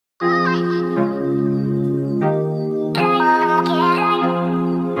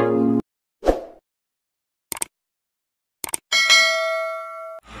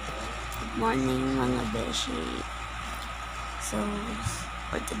beshi. So,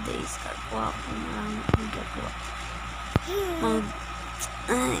 for today's gagawa ko ng gagawa.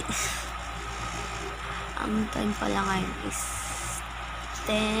 Ang time pala ngayon is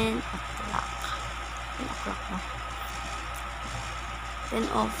 10 o'clock. 10 o'clock na.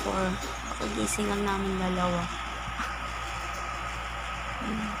 10:04. Pakagising lang namin dalawa.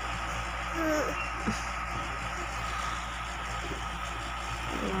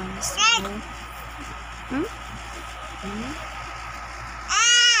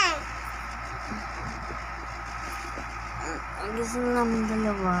 Ang gising namin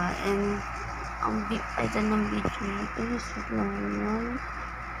dalawa, and ang title ng video nito is ngayon.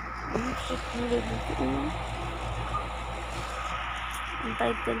 Ang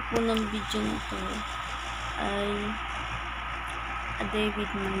title po ng video nito ay A Day with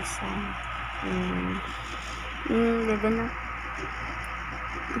My Son. Bebe na.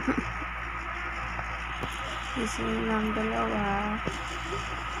 Gising lang dalawa.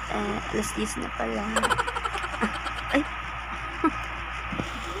 Alas 10 na pala. Ay!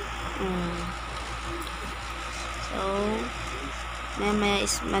 So, maya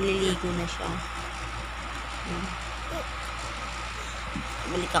is maliligo na siya.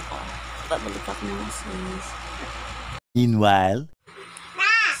 Babalik ako mga sis. Meanwhile,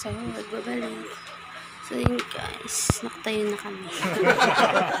 so, nagbabalik. So, yun guys, nakatayo na kami.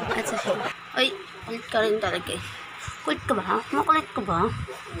 At sa ay, kulit ka rin talaga eh. Kulit ka ba? Makulit ka ba?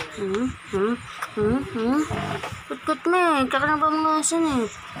 Kulit mo eh. Kaka na ba mga asan eh?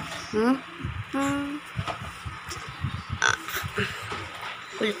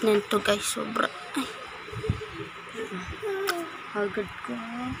 Kulit na ito guys, sobra. Ay. Agad ko.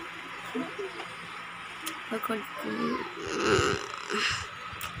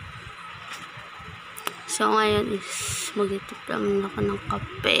 So ngayon is mag-itip lang ako ng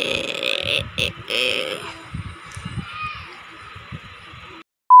kape.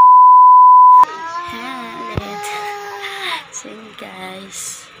 So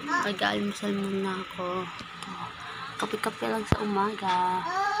guys, mag-almusal muna ako. Kape-kape lang sa umaga.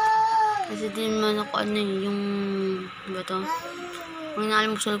 Kasi din man ako yung ba to? Ang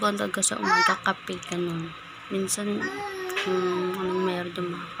inaalmusal ko talaga sa umaga, kape, ganun. Minsan, anong meron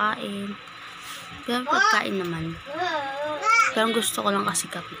doon makakain. Pero pagkain naman. Pero gusto ko lang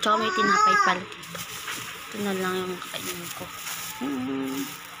kasi kape. Tsaka may tinapay pala dito. Ito na lang yung kainin ko.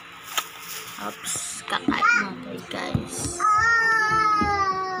 Oops, kakain natin guys.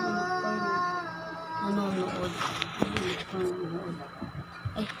 Nanonood.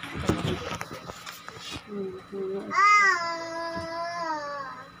 Ay, kakain.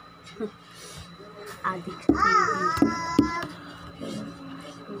 Adik sa TV.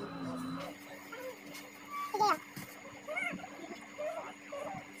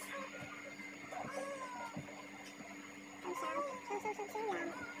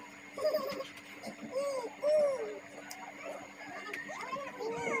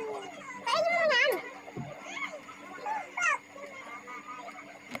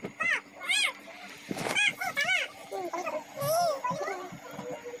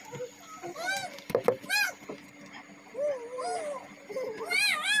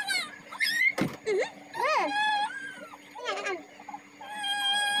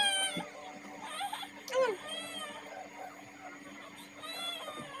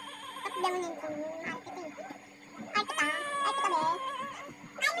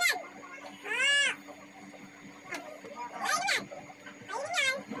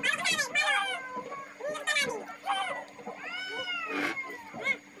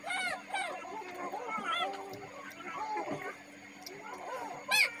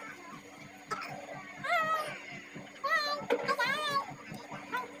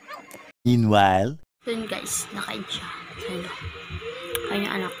 meanwhile, Yun guys, nakain siya. Ano? Kain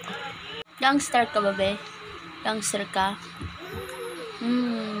yung anak ko. Youngster ka ba, be? Youngster ka?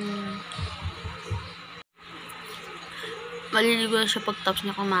 Maliligo na siya pagtapos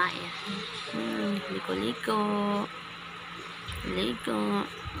niya kumain. Liko-liko. Liko.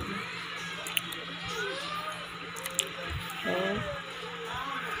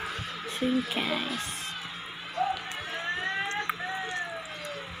 So yun guys.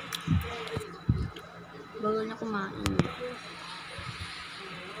 Bago niya kumain.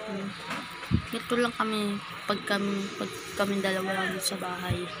 Ito lang kami pag kami dalawa lang sa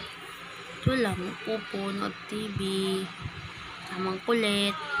bahay. Ito lang, upo, nood TV, tamang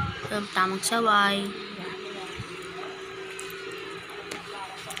kulit, tamang saway.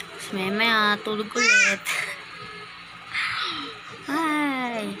 Tapos maya tulog ulit.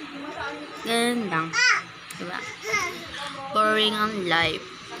 Ay, ganun lang. Diba? Boring ang life.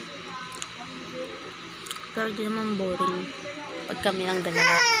 Pero di naman boring pag kami lang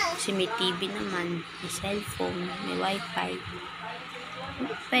dalawa. Kasi may TV naman, may cellphone, may wifi.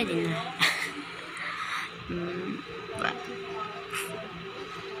 Pwede na.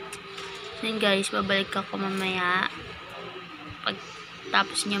 So yun guys, babalik ako mamaya pag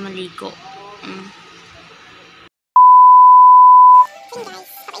tapos niya maligo. Yun guys,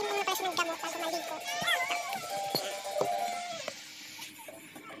 papain mo na pala siya ng gamot bago maligo.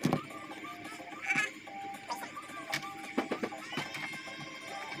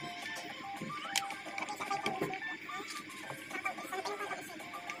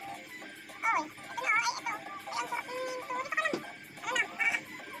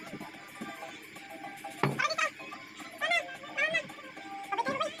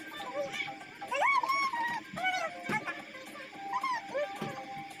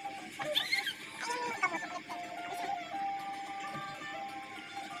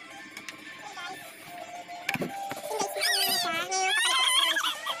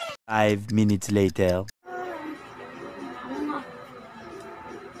 Five minutes later.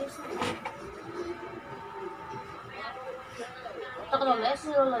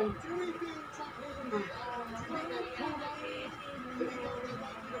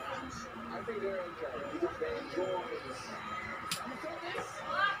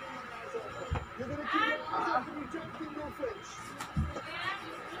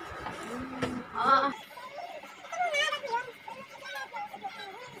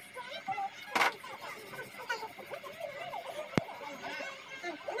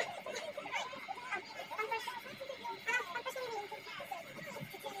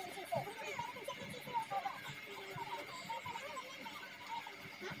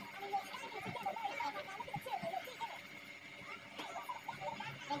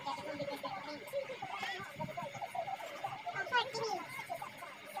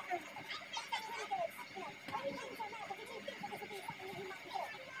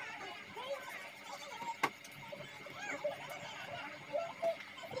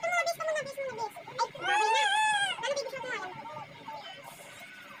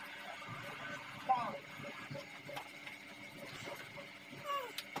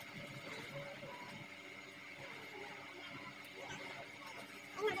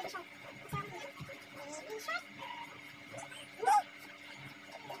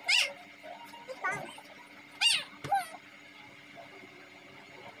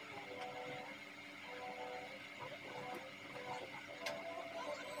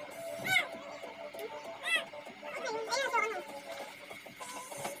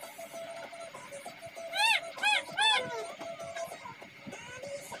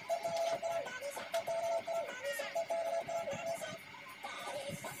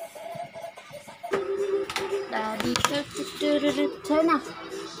 Daddy shark, sana.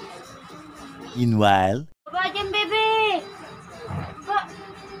 Meanwhile, Baba dyan, bebe! Baba!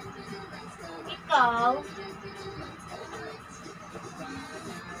 Ikaw?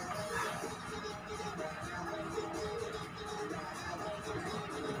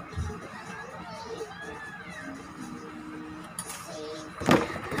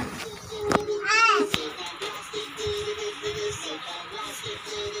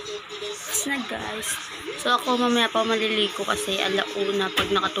 Na guys. So ako mamaya pa maliligo kasi alauna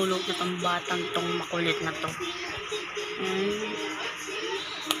pag nakatulog na tong batang tong makulit na to.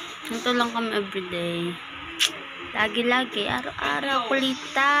 Ito lang kami everyday. Lagi-lagi, araw-araw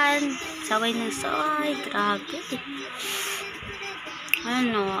kulitan. Saway ng saway. Grabe.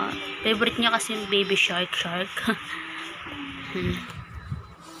 Ano, favorite niya kasi yung baby shark.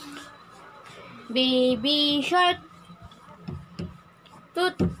 Baby shark.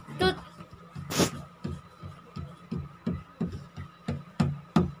 Tut.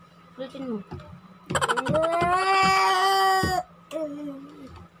 Ulitin mo.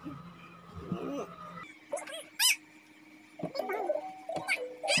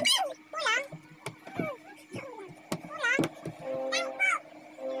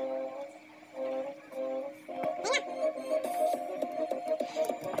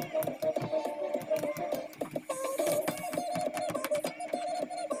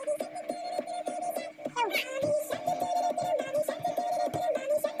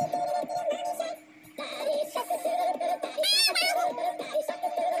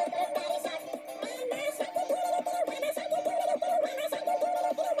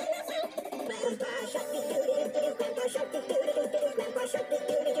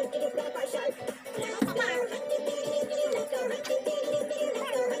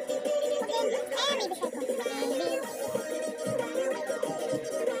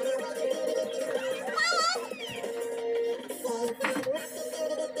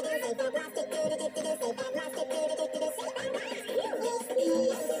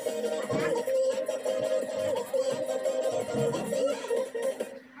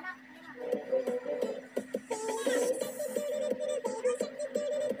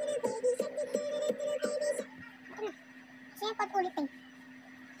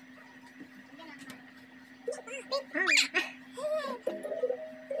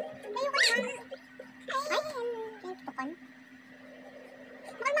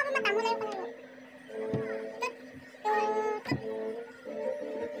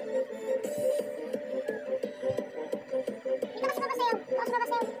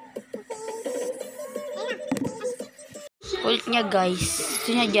 Ulit niya guys.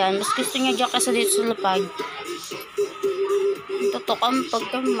 Gusto niya dyan. Mas gusto niya dyan kasi dito sa lapag. Tutukan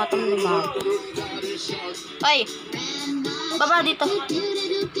pagka matang lumabo. Ay! Baba dito.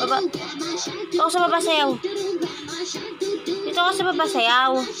 Baba. Dito ka sa baba sayaw. Dito ka sa baba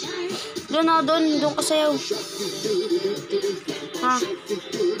sayaw. Doon o, doon. Doon ka sayaw. Ha?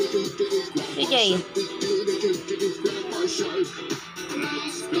 Sige.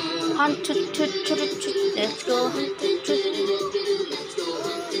 Let's go.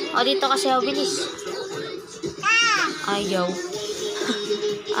 O, dito ka sayaw. Bilis. Ayaw.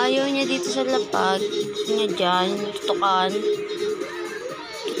 Ayaw niya dito sa lapag. Gusto niya dyan. Tutukan.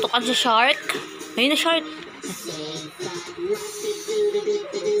 Tutukan sa shark. Ayun na shark.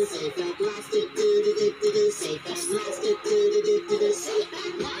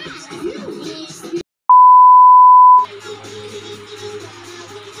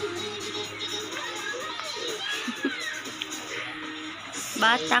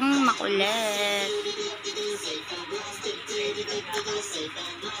 Batang makulit.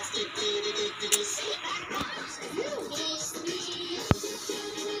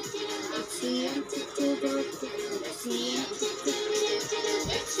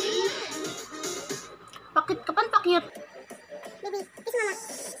 Pakit ka pan pakit. Baby, kiss mama.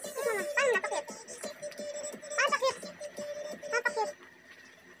 Kiss mama. Paano napakit? Paano pakit? Paano pakit?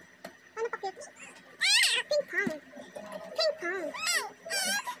 Paano pakit? Ping pong. Ping pong.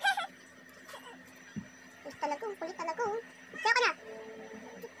 Kulit talaga. Kaya ka na.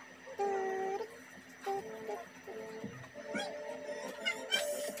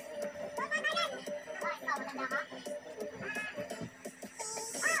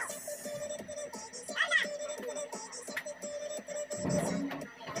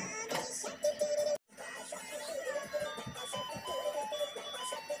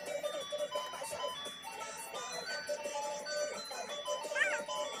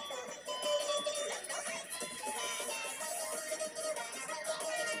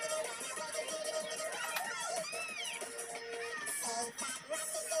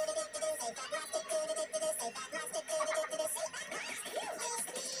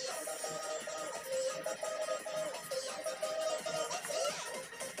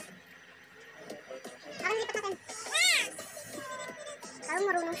 Parang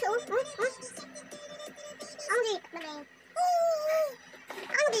marunong siya, oh. Ang lipat na, be.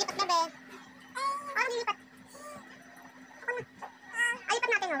 Ang lipat na, be. Ang lipat. Ako na. Ay, lipat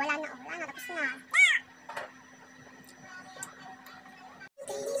natin, oh. Wala na, oh. Wala na, tapos na.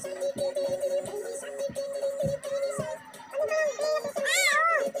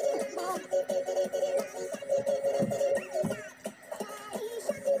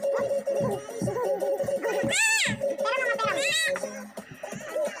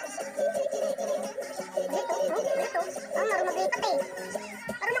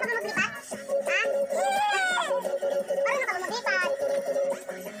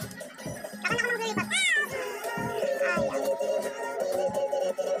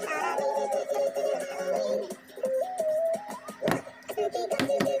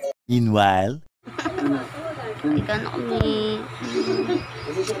 Meanwhile, Ika na kami.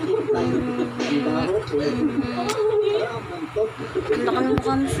 Ang laki ng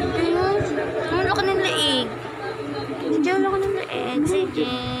mukha mo siya. Ang laki ng leeg. Medyo laki ng leeg.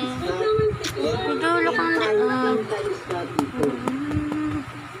 Sige. Medyo laki ng leeg.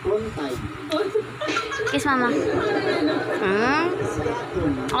 Kiss mama.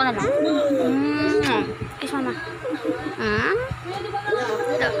 Ako na lang. Kiss mama.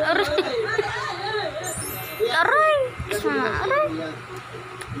 Aray! Kiss mama. Aray!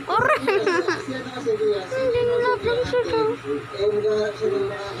 Aray! Hindi nilap lang siya to.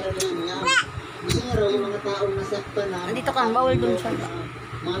 Nandito ka, bawal dun siya.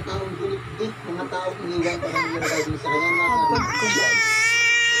 Mga taong bulit-bulit, mga taong iniwan pa ng nilagay sa kanya.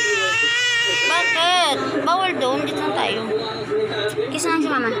 Bakit? Bawal doon. Dito na tayo. Kiss na si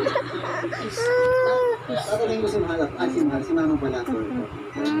mama. Ako na yung gusto mahalap. Si mama pala.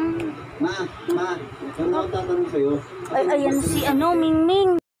 Ma, meron akong tatanong sa'yo. Ay, ayan si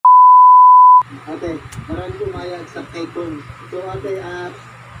Mingming. Ate, marami pumayag sa Kayton. So ate,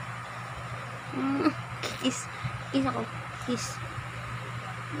 Kiss. Kiss ako. Kiss.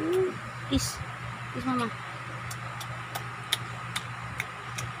 Kiss. Kiss mama.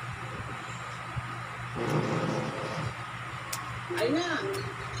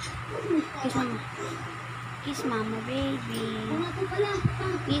 Kiss mama. Kiss mama baby.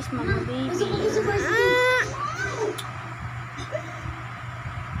 Kiss mama baby.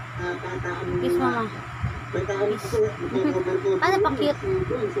 Kiss mama. Paano pakit?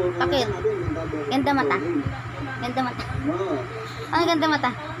 Pakit. Ganda mata. Ganda mata. Ano ganda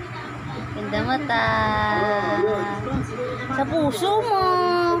mata? Ganda mata. Sa puso mo.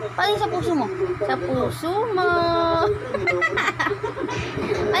 Paano sa puso mo? Sa puso mo.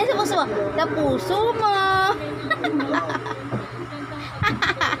 Ano sa puso mo? Sa puso mo.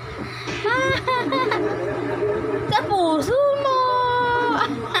 Sa puso mo.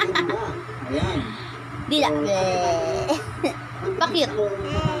 Dila. Bakit?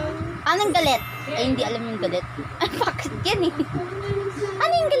 Anong galit? Ay, hindi alam yung galit. Ay, bakit yan eh?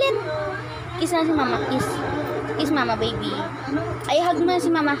 Ano yung galit? Kiss na si mama, kiss. Kiss mama, baby. Ay, hug mo na si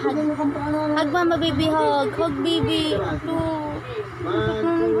mama, hug. Hug mama, baby, hug. Hug, baby.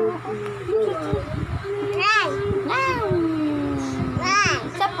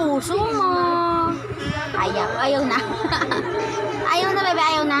 Sa puso mo. Ayaw, ayaw na. Ayaw na, baby,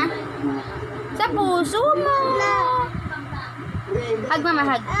 ayaw na. Sa puso mo. Hug mama,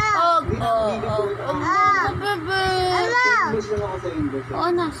 hug. Hug. Bebe. Oo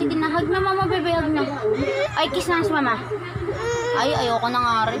na, sige na. Hug na mama, bebe, hug na. Ay, kiss na si mama. Ay, ayoko na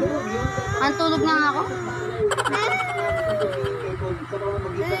nga rin. Antulog na nga ako.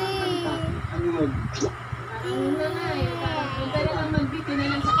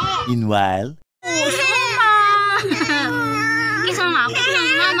 Meanwhile, Puso mama. Kiss mama, kiss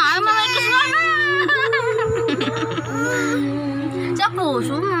mama. Ay, mama, kiss mama. Sa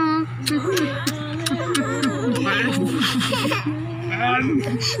puso mo.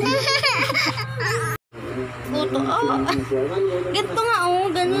 Puto, oh. Ganito nga, oh.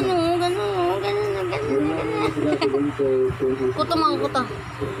 Ganun, oh. Ganun, oh. Ganun, oh. Ganun, ganun. Kuto mga kuto.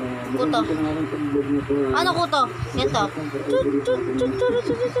 Kuto. Ano kuto? Ganito.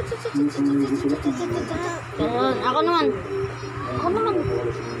 Ganun. Ako naman. Ako naman.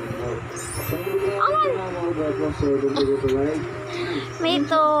 Aman. May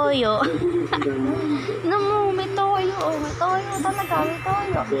toyo. No, may toyo. Oh, may toyo talaga. May toyo.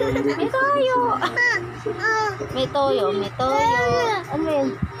 May toyo. May toyo. May toyo. Ano yun?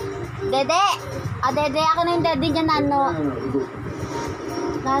 Dede. Ah, dede. Ako na yung dede niya, Nano.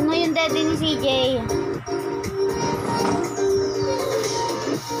 Nano yung dede ni CJ.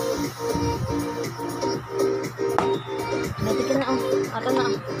 Dede ka na, oh. Ato na,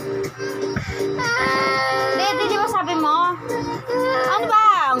 oh. Dede, di ba sabi mo? Ano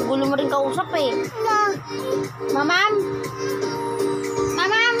ba? Ang gulo mo rin kausap eh. Mamam?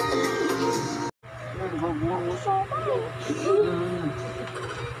 Mamam?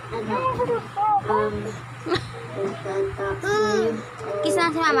 Kiss na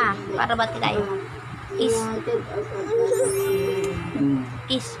si mama. Para bati tayo. Kiss.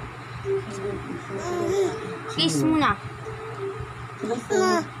 Kiss. Kiss muna.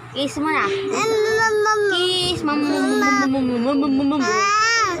 Kiss muna. Kiss.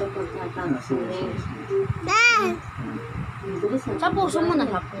 Sa puso muna.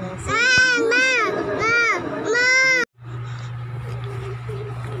 Sa puso.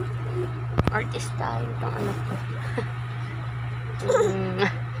 Artist tayo. Itong anak ko.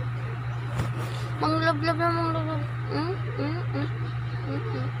 Manglab-lab na manglab-lab.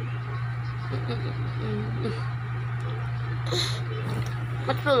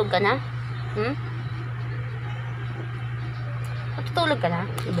 Matutulog ka na? Matutulog ka na?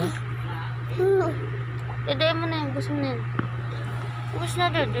 Diba? Dede mo na yan. Ubus mo na yan. Ubus na,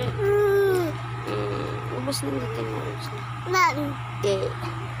 dede. Ubus na dede mo. Ubus na.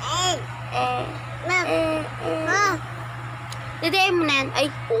 Dede mo na yan. Ay,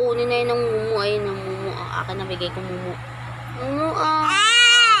 kukunin na yun ng mumu. Ay, ng mumu. Akin nabigay ko mumu. Mumu,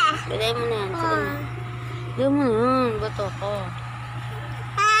 Dede mo na yan. Sige na. Dede mo na yan. Bato ko.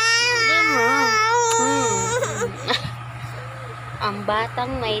 Dede mo. Ang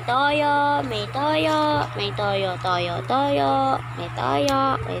batang may toyo, may toyo, may toyo, toyo, toyo, may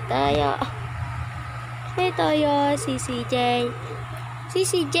toyo, may toyo. May toyo, si CJ. Si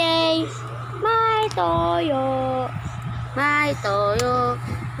CJ, may toyo. May toyo.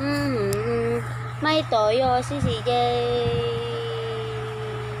 May toyo, si CJ.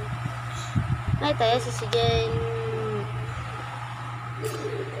 May toyo, si CJ.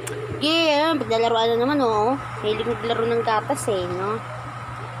 Yeah, paglalaroan na naman, oh. Hilig naglaro ng gatas, eh, no?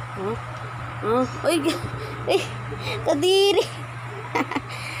 Uy, kadiri.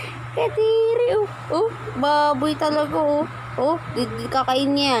 Kadiri, oh. Baboy talaga, oh.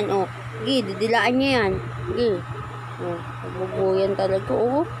 Kakain niya yan, oh. Didilaan niya yan. Baboyan talaga,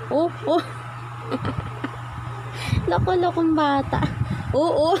 oh. Lako-lakong bata.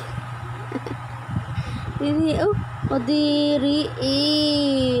 Diri, kadiri,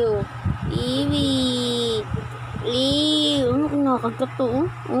 ew. Iwi. kinakagat to, oh.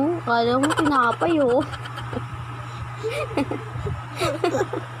 Oh, kala mo tinapay, oh.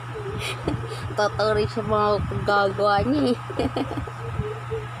 Totoo rin sa mga paggagawa niya, eh.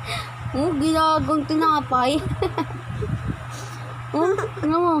 Oh, ginagawang tinapay. Oh,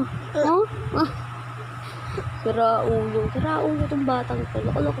 ano mo? Oh, oh. Sira ulo tong batang to.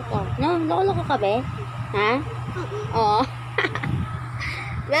 Loko-loko ka. No, loko-loko ka, be? Ha? Oo.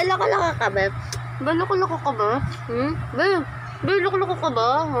 Be, loko-loko ka, be? Be, loko-loko ka ba? Be, loko-loko ka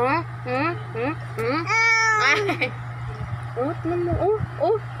ba? Ha? Oh, tignan mo.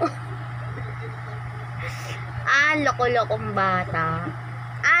 Oh. Ah, loko-lokong bata.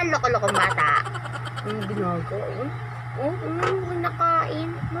 Loko-lokong bata. Ang ginagawa. Oh, nakain.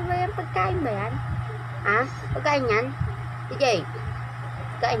 Mabayang pagkain ba yan? Ha? Pagkain yan? DJ,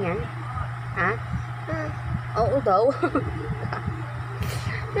 pagkain yan? Ha? Oo daw.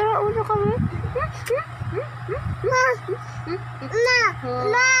 Pero ulo kami.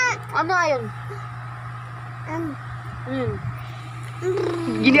 Ano yun?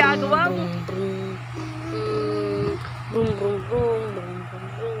 Ginagawa mo.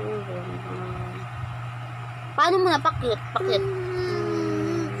 Paano mo na pakit?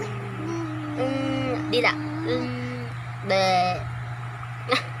 Dila. Be.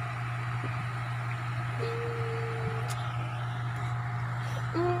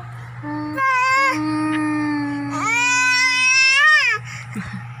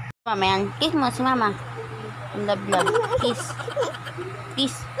 Mama yan. Kiss mo si mama. Love. Kiss.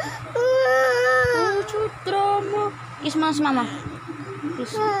 Oh, drama. Kiss mo si mama.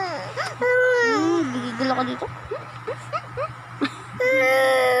 Kiss. Gigigil ako dito.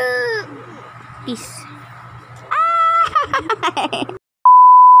 Kiss.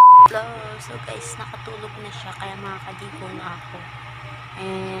 So guys, nakatulog na siya kaya makakaligo na ako.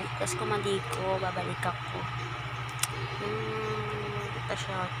 Tapos kumaligo, babalik ako. Ito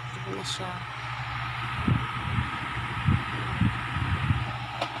siya, tulog na siya.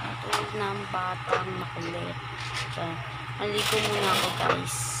 Tulog na ang batang makulit. So, maligo muna ako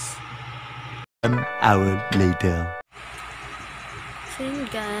guys. 1 hour later. So yun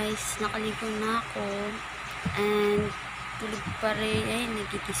guys, nakaligo na ako. And tulog pa rin. Ay,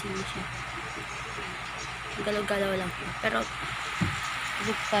 nagigising na siya. Galaw-galaw lang. Pero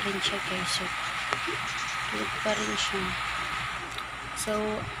tulog pa rin siya guys. So, tulog pa rin siya. So,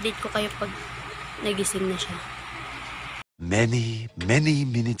 update ko kayo pag nagising na siya. Many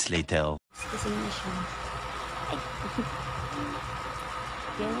minutes later. Gising na siya. Ay!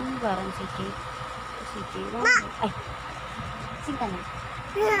 Yan, parang si Jake. Si Jake. Ay! Gising ka na.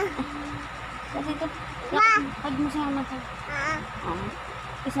 Kasi ito, hag mo siya naman siya.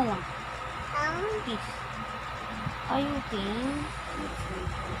 Kiss na lang. Kiss. Are you okay?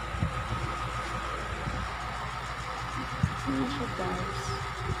 Gising na siya guys.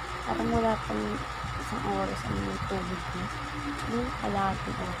 Parang wala pang isang oras ang yung tubig niya. Yung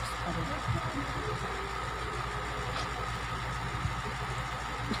kalahating oras pa rin.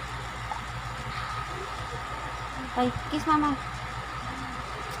 Ay, kiss mama.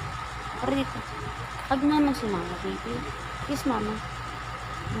 Para dito. Hug naman si mama, baby. Kiss mama.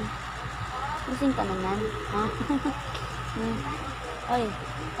 Gising ka naman. Ha? Ay.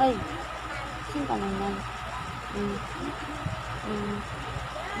 Gising ka naman.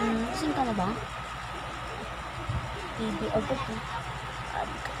 Gising ka na ba? Baby, agad po.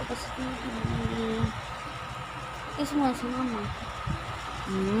 Agad ka ba si baby? Kiss mo si mama.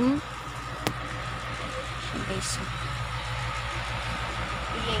 Guys.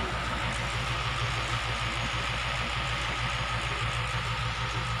 Yay.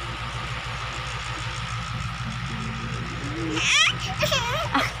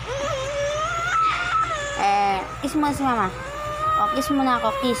 Kiss mo si mama. O, kiss mo na ako.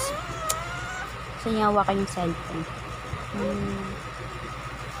 Kiss. So, nyawa kayong cellphone.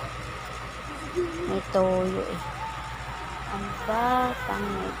 May toyo eh. Ang batang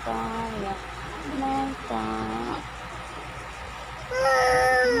may toyo. May toyo.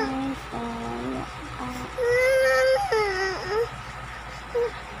 May toyo.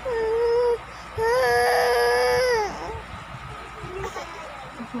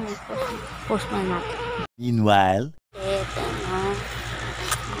 Post mo natin. Meanwhile, Eto na.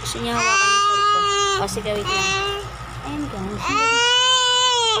 Gusto niya hawakan yung cellphone. O, sige, wait lang. Ayun guys.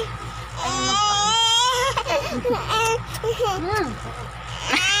 Ayun magpakis.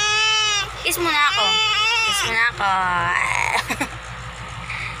 Kiss mo na ako. Kiss mo na ako.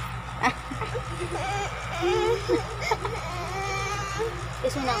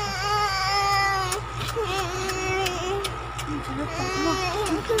 Kiss mo na ako.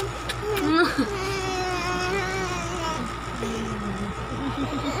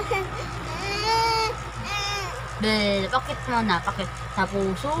 Pakit mo na, pakit. Sa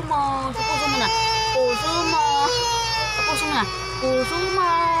puso mo. Sa puso mo na. Puso mo. Sa puso mo na. Puso mo.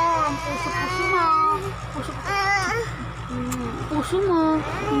 Puso mo. Puso mo. Puso mo.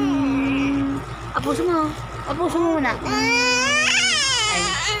 Puso mo. Puso mo na. Ay.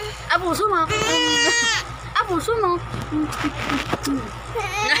 Puso mo. Puso mo.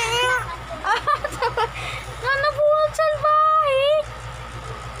 Nanabuhan, salbahe.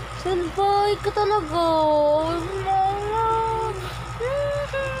 Salbahe ka talaga.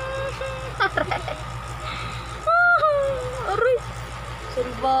 Aray.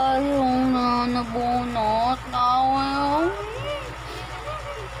 Salbahe yung nanabunot. Ayaw.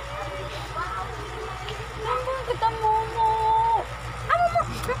 Kita mo mo.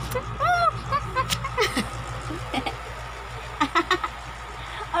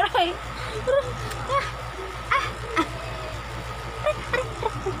 Aray.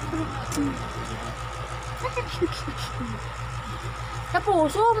 Sa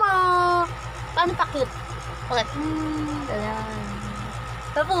puso mo. Paano pakit? Pakit. Ayan.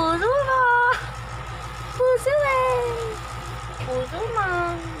 Sa puso mo. Puso eh. Puso mo.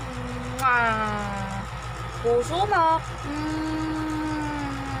 Puso mo.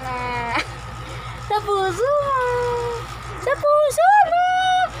 Sa puso mo. Sa puso mo.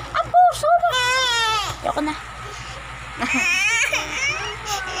 Ang puso mo. Ayoko na.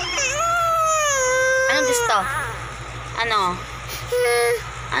 Anong gusto? Ano?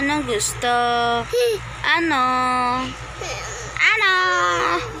 Anong gusto? Ano? Ano?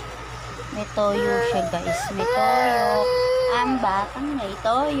 May toyo siya, guys. May toyo. Ang batang may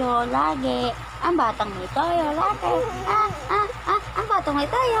toyo lagi. Ang batang may toyo lagi. Ang batang may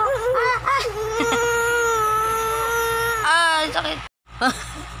toyo. Sakit.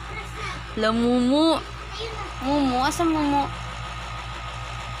 Lamumu. Mumu, asan mumu?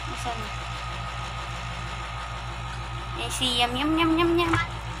 Asan? Si yam.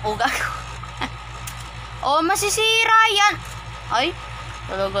 Oh, gago. Oh, masisira yan. Ay,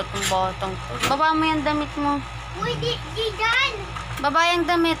 talaga itong batang to. Baba mo yung damit mo. Uy, di dyan. Baba yung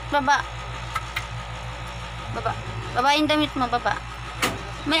damit, baba. Baba yung damit mo, baba.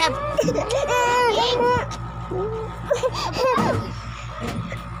 May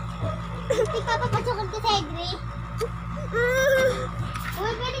Ipapapasukan ko sa Egre.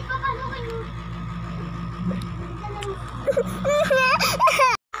 Uy, pwede papasukan mo.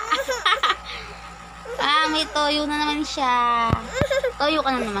 may toyo na naman siya. Toyo ka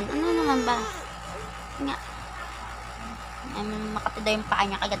na naman. Ano naman ba? Nga. Makatida yung paa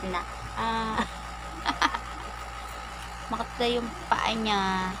niya kagad na. Makatida yung paa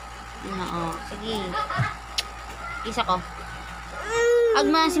niya. Ano, sige. Isa ko. Hug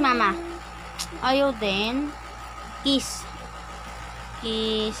mo na si mama. Ayaw din. Kiss.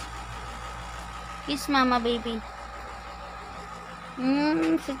 Kiss. Kiss mama, baby.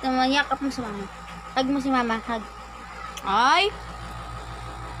 Yakap mo si mama. Hug mo si mama. Hug. Ay!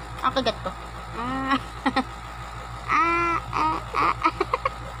 Kagat ko.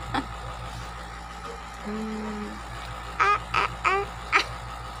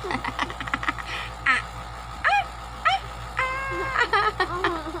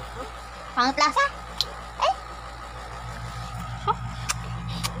 Pangit lasa? Eh?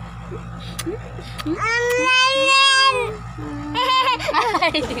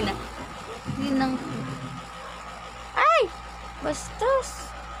 Ay, hindi na. Hindi nang. Ay!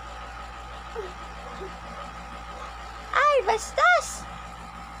 Bastos! Ay, bastos!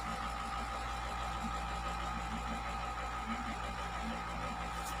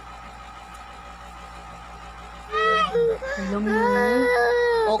 Alam mo,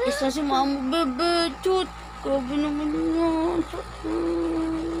 okay na si mama, bebe, chut. Grabe naman yan.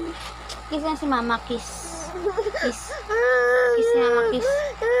 Kiss na si mama, kiss. Kiss. Kiss si mama, kiss.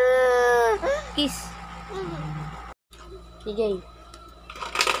 Kiss. Sige.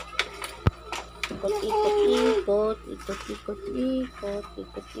 Ikot, ikot, ikot. Ikot, ikot, ikot. Ikot,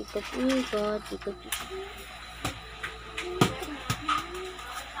 ikot, ikot. Ikot, ikot.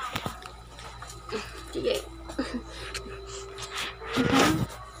 Sige.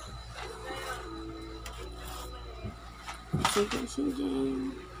 Sige, sige.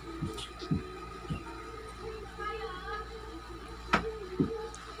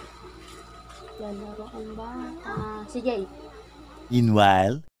 Lalaro ang bata. Sige.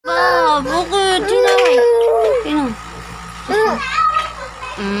 Meanwhile, Bakit? Sino? Sino?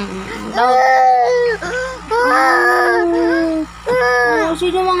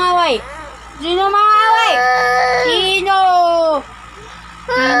 Sino mga away? Sino mga away? Sino?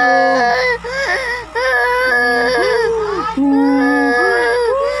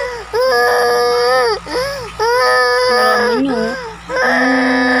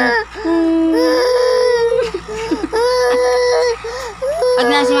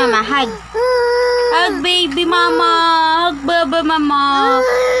 mama, hug. Hug baby mama. Hug bebe mama.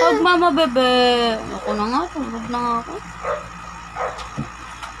 Hug mama bebe. Ako na nga, tulog na nga ako.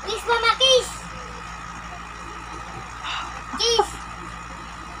 Kiss mama, kiss. Kiss.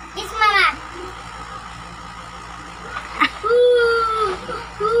 Kiss mama.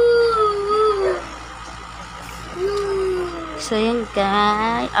 So yun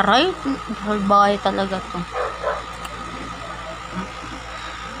guys. Aray, bahay talaga to.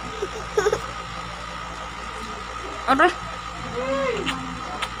 Aray.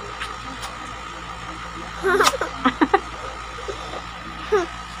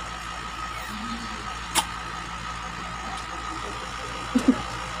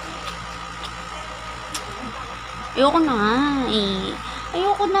 Ayoko na nga eh.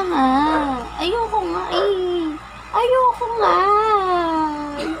 Ayoko na nga. Ayoko nga eh. Ayoko nga.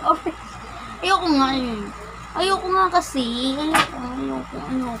 Ayoko nga eh. Ayoko nga kasi. Ayoko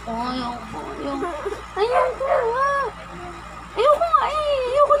nga. Ayoko nga eh.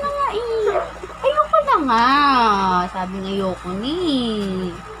 Ayoko na nga eh. Ayoko na nga. Sabi nga ayoko ni.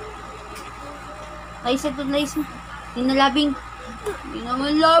 Nice ito, nice. Hindi na labing. Hindi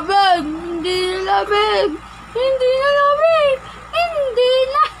naman labing. Hindi na labing. Hindi na labing. Hindi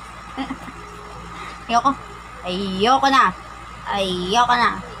na. Ayoko. Ayoko na. Ayoko na.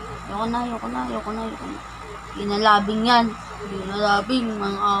 Ayoko na, ayoko na, ayoko na, ayoko na. Hindi na labing yan. Hindi na labing.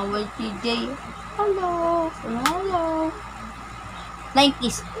 Mga away TJ. Hello. Hello. Flying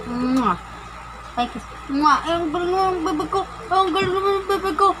kiss. Mwah. Flying kiss. Mwah. Ay, ang galing naman ang bebeg ko. Ay, ang galing naman ang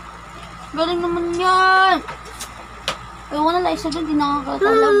bebeg ko. Galing naman yan. Ayoko na lang. Isa doon, di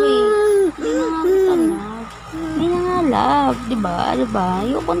nakakatalab eh. Di nakakatalab. Di na nga love. Diba? Diba?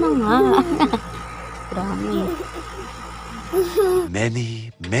 Ayoko na nga. Drama.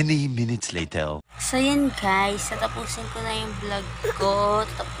 Many minutes later. So yan guys, tatapusin ko na yung vlog ko.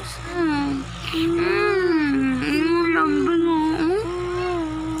 Tatapusin. Lambing mo.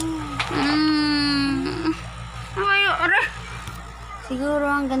 Siguro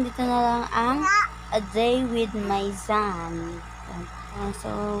hanggang dito na lang ang A Day with My Son.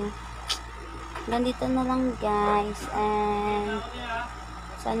 So, hanggang dito na lang guys. And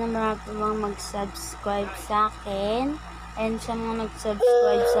sana marami pang mag-subscribe sa akin. And sa mga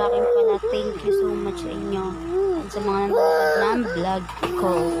nag-subscribe sa akin pala, thank you so much sa inyo. And sa mga nanonood ng vlog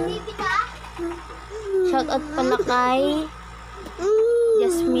ko. Shoutout pala kay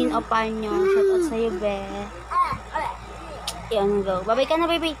Jasmine Opanyo. Shoutout sa'yo, be. Yan, go. Bye-bye ka na,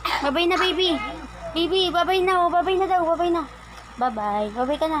 baby. Bye-bye na, baby. Baby, bye-bye na. Oh, bye-bye na daw. Bye-bye na. Bye-bye.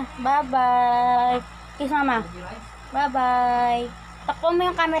 Bye-bye ka na. Bye-bye. Kiss mama. Bye-bye. Takpan mo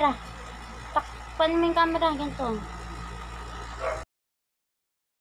yung camera. Takpan mo yung camera. Ganito.